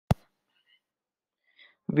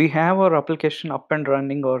we have our application up and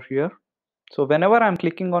running over here. So whenever I'm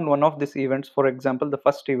clicking on one of these events, for example, the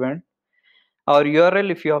first event, our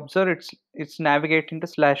URL, if you observe, it's navigating to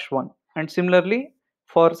 /1, and similarly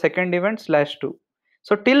for second event /2.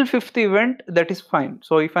 So till fifth event, that is fine.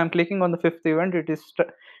 So if I'm clicking on the fifth event, it is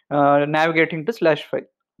navigating to /5.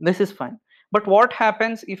 This is fine. But what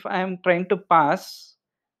happens if I am trying to pass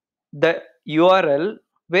the URL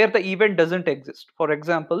where the event doesn't exist? For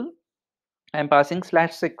example, I'm passing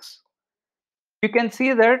 /6. You can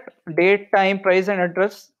see that date, time, price, and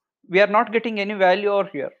address, we are not getting any value over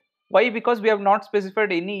here. Why? Because we have not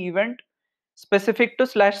specified any event specific to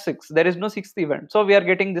 /6. There is no sixth event, so we are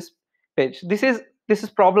getting this page. This is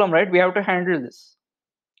problem, right? We have to handle this.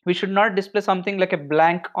 We should not display something like a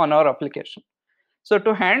blank on our application. So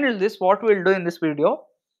to handle this, what we'll do in this video,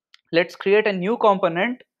 let's create a new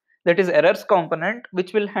component, that is errors component,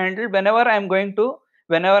 which will handle whenever I'm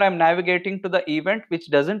navigating to the event which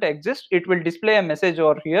doesn't exist, it will display a message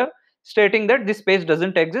over here stating that this page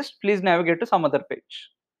doesn't exist, please navigate to some other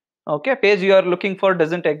page. Okay, page you are looking for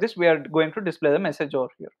doesn't exist, we are going to display the message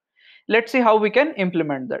over here. Let's see how we can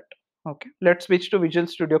implement that. Okay, let's switch to Visual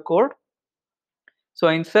Studio Code. So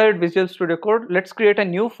inside Visual Studio Code, let's create a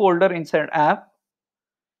new folder inside app,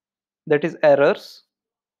 that is errors.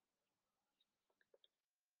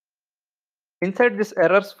 Inside this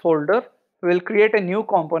errors folder, we'll create a new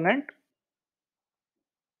component,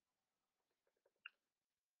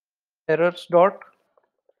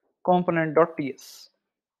 errors.component.ts.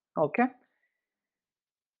 Okay.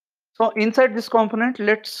 So inside this component,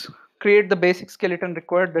 let's create the basic skeleton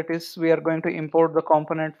required. That is, we are going to import the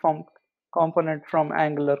component from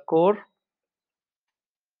Angular core.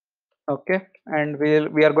 Okay, and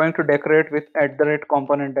we are going to decorate with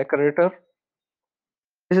 @component decorator.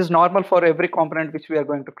 This is normal for every component which we are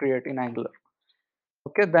going to create in Angular.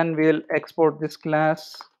 Okay, then we'll export this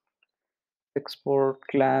class, export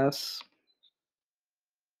class.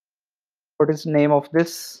 What is name of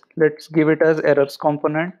this? Let's give it as errors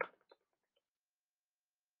component.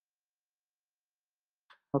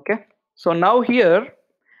 Okay, so now here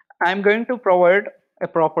I'm going to provide a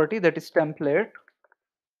property, that is template,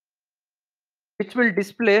 which will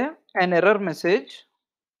display an error message.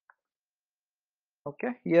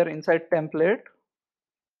 Okay, here inside template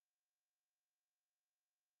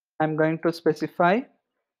I'm going to specify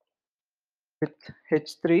with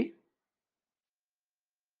h3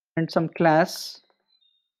 and some class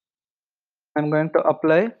I'm going to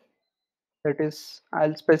apply, that is,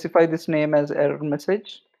 I'll specify this name as error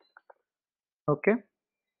message. Okay,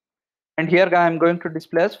 and here I'm going to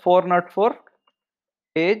display as 404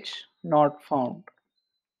 page not found.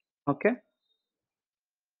 Okay,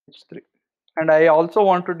 h3, and I also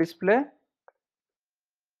want to display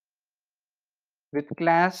with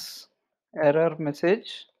class error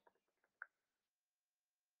message.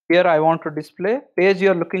 Here I want to display page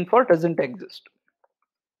you're looking for doesn't exist.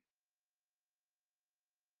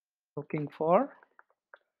 Looking for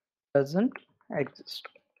doesn't exist.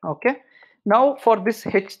 Okay, now for this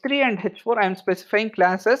h3 and h4 I am specifying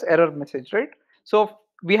class as error message, right? So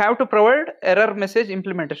we have to provide error message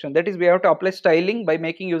implementation, that is, we have to apply styling by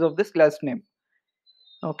making use of this class name.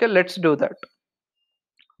 Okay, let's do that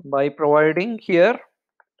by providing here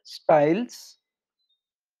styles.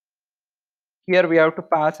 Here we have to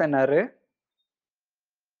pass an array.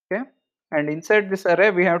 Okay, and inside this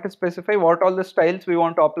array we have to specify what all the styles we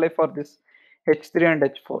want to apply for this h3 and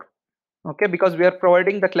h4. Okay, because we are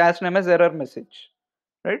providing the class name as error message,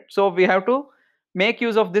 right? So we have to make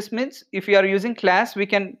use of this. Means if we are using class, we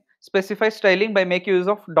can specify styling by making use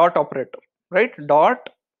of dot operator, right? Dot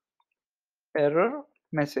error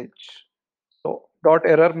message. So dot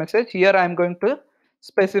error message, here I am going to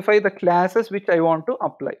specify the classes which I want to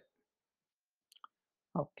apply.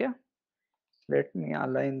 Okay, let me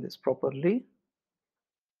align this properly.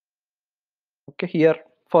 Okay, here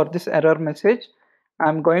for this error message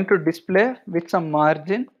I'm going to display with some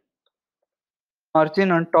margin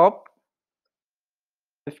on top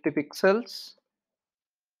 50 pixels,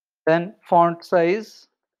 then font size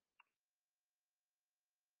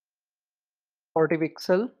 40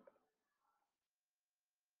 pixel,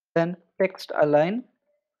 then text align,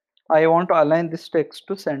 I want to align this text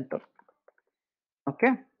to center.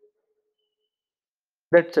 Okay,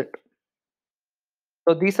 that's it.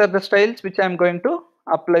 So these are the styles which I'm going to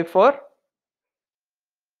apply for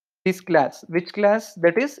this class. Which class?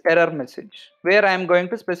 That is error message, where I am going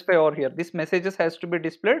to specify over here this messages has to be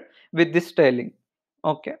displayed with this styling.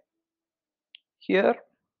 Okay, here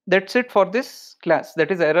that's it for this class,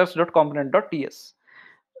 that is errors.component.ts.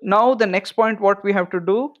 Now the next point what we have to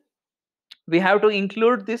do, we have to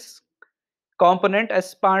include this component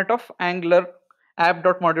as part of Angular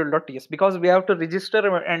app.module.ts, because we have to register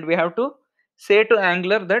and we have to say to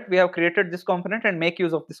Angular that we have created this component and make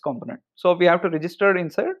use of this component. So we have to register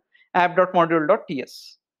inside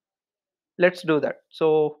app.module.ts. Let's do that.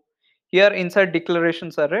 So here inside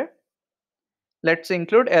declarations array, let's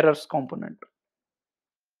include errors component.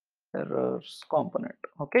 Errors component.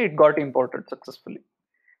 Okay, it got imported successfully.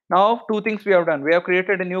 Now two things we have done. We have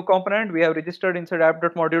created a new component. We have registered inside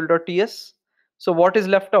app.module.ts. So what is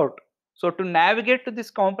left out? So to navigate to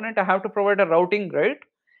this component, I have to provide a routing, right?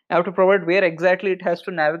 I have to provide where exactly it has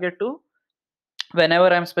to navigate to whenever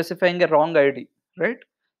I'm specifying a wrong ID, right?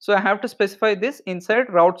 So I have to specify this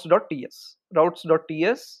inside routes.ts.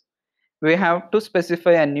 Routes.ts, we have to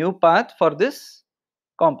specify a new path for this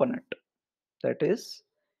component. That is,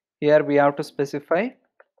 here we have to specify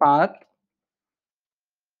path.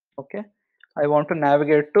 Okay, I want to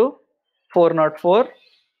navigate to 404.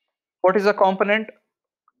 What is the component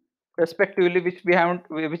respectively which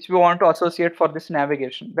we want to associate for this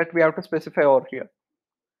navigation, that we have to specify over here.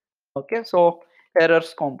 Okay, so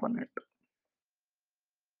errors component.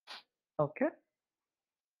 Okay,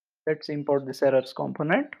 let's import this errors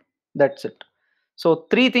component. That's it. So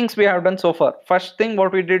three things we have done so far. First thing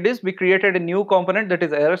what we did is we created a new component, that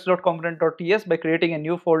is errors.component.ts, by creating a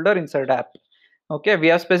new folder inside app. Okay, we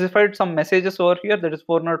have specified some messages over here, that is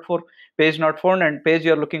 404, page not found, and page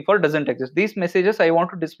you are looking for doesn't exist. These messages I want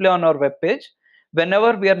to display on our web page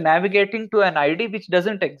whenever we are navigating to an ID which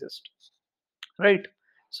doesn't exist, right?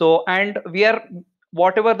 So, and we are,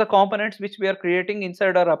 whatever the components which we are creating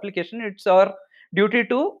inside our application, it's our duty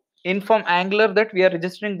to inform Angular that we are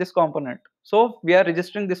registering this component. So we are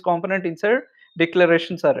registering this component inside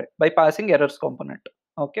declarations array by passing errors component.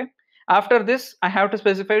 Okay, after this I have to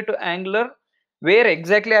specify to Angular where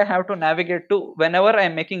exactly I have to navigate to whenever I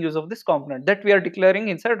am making use of this component, that we are declaring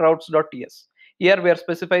inside routes.ts. Here we are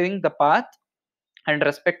specifying the path and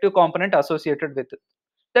respective component associated with it.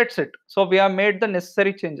 That's it. So we have made the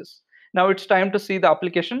necessary changes. Now it's time to see the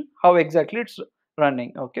application, how exactly it's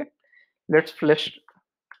running. Okay, let's flesh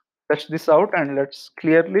this out and let's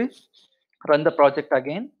clearly run the project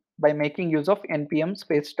again by making use of npm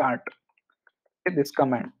space start. Okay, this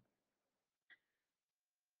command.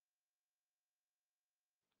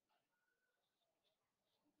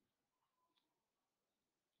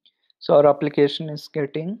 So our application is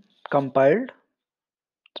getting compiled.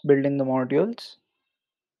 It's building the modules.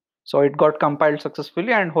 So it got compiled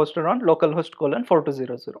successfully and hosted on localhost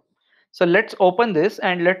 :4200. So let's open this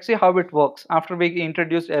and let's see how it works after we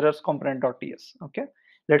introduced errors component.ts. Okay,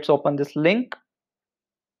 let's open this link.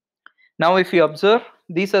 Now if you observe,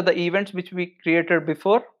 these are the events which we created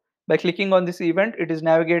before. By clicking on this event, it is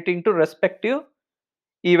navigating to respective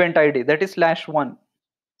event ID, that is /1,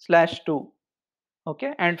 /2.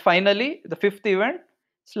 Okay, and finally the fifth event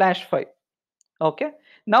 /5. Okay,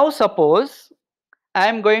 now suppose I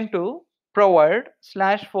am going to provide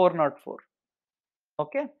 /404.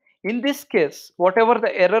 Okay, in this case, whatever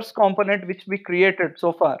the errors component which we created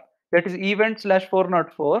so far, that is event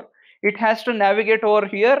 /404, it has to navigate over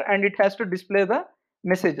here and it has to display the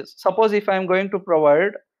messages. Suppose if I am going to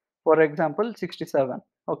provide, for example, 67.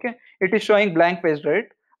 Okay, it is showing blank page, right?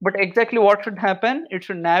 But exactly what should happen, it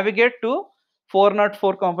should navigate to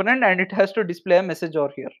 404 component and it has to display a message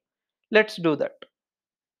over here. Let's do that.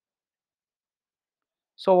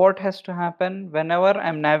 So what has to happen whenever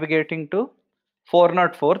I'm navigating to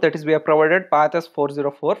 404, that is we have provided path as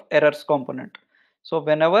 404 errors component. So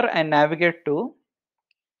whenever I navigate to,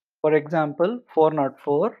 for example,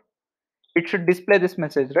 404, it should display this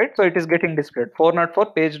message, right? So it is getting displayed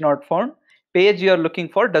 404, page not found, page you are looking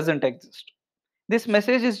for doesn't exist. This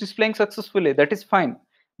message is displaying successfully, that is fine.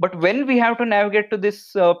 But when we have to navigate to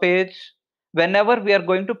this page, whenever we are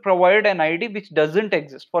going to provide an ID which doesn't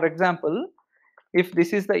exist, for example, if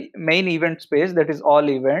this is the main events page, that is all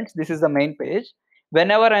events, this is the main page,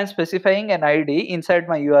 whenever I'm specifying an ID inside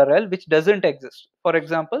my URL which doesn't exist, for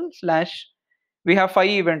example slash, we have 5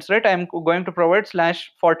 events, right? I'm going to provide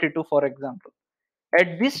 /42, for example.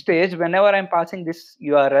 At this stage, whenever I'm passing this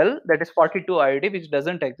URL, that is 42 ID which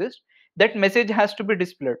doesn't exist, that message has to be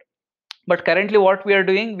displayed. But currently what we are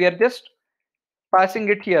doing, we are just passing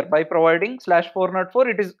it here by providing /404,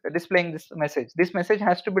 it is displaying this message. This message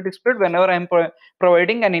has to be displayed whenever I'm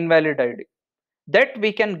providing an invalid ID. That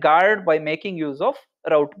we can guard by making use of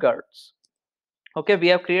route guards. Okay, we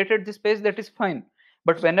have created this page, that is fine.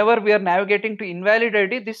 But whenever we are navigating to invalid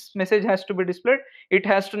ID, this message has to be displayed. It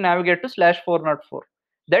has to navigate to /404.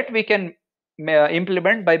 That we can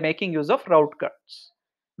implement by making use of route guards.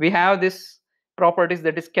 We have this properties,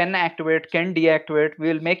 that is can activate, can deactivate. We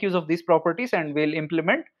will make use of these properties and we'll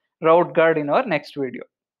implement route guard in our next video.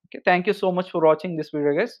 Okay, thank you so much for watching this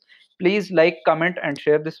video, guys. Please like, comment, and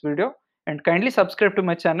share this video, and kindly subscribe to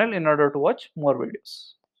my channel in order to watch more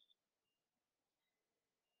videos.